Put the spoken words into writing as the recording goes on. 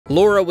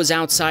Laura was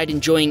outside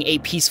enjoying a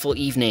peaceful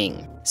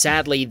evening.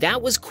 Sadly,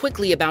 that was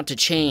quickly about to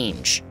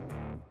change.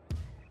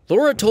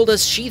 Laura told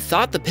us she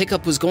thought the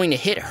pickup was going to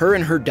hit her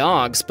and her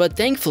dogs, but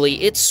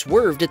thankfully it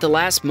swerved at the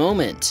last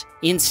moment.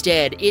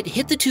 Instead, it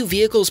hit the two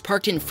vehicles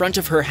parked in front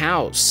of her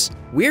house.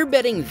 We're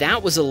betting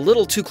that was a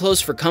little too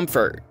close for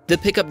comfort. The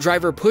pickup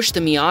driver pushed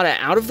the Miata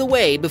out of the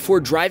way before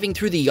driving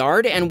through the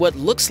yard and what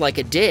looks like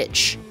a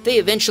ditch. They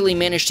eventually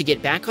managed to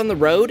get back on the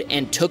road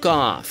and took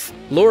off.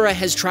 Laura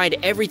has tried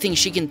everything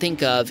she can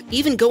think of,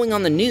 even going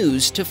on the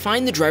news, to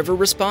find the driver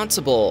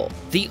responsible.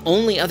 The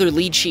only other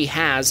lead she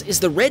has is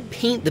the red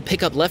paint the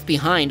pickup left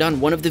behind on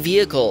one of the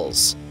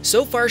vehicles.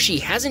 So far, she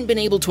hasn't been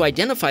able to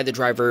identify the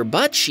driver,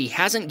 but she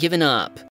hasn't given up.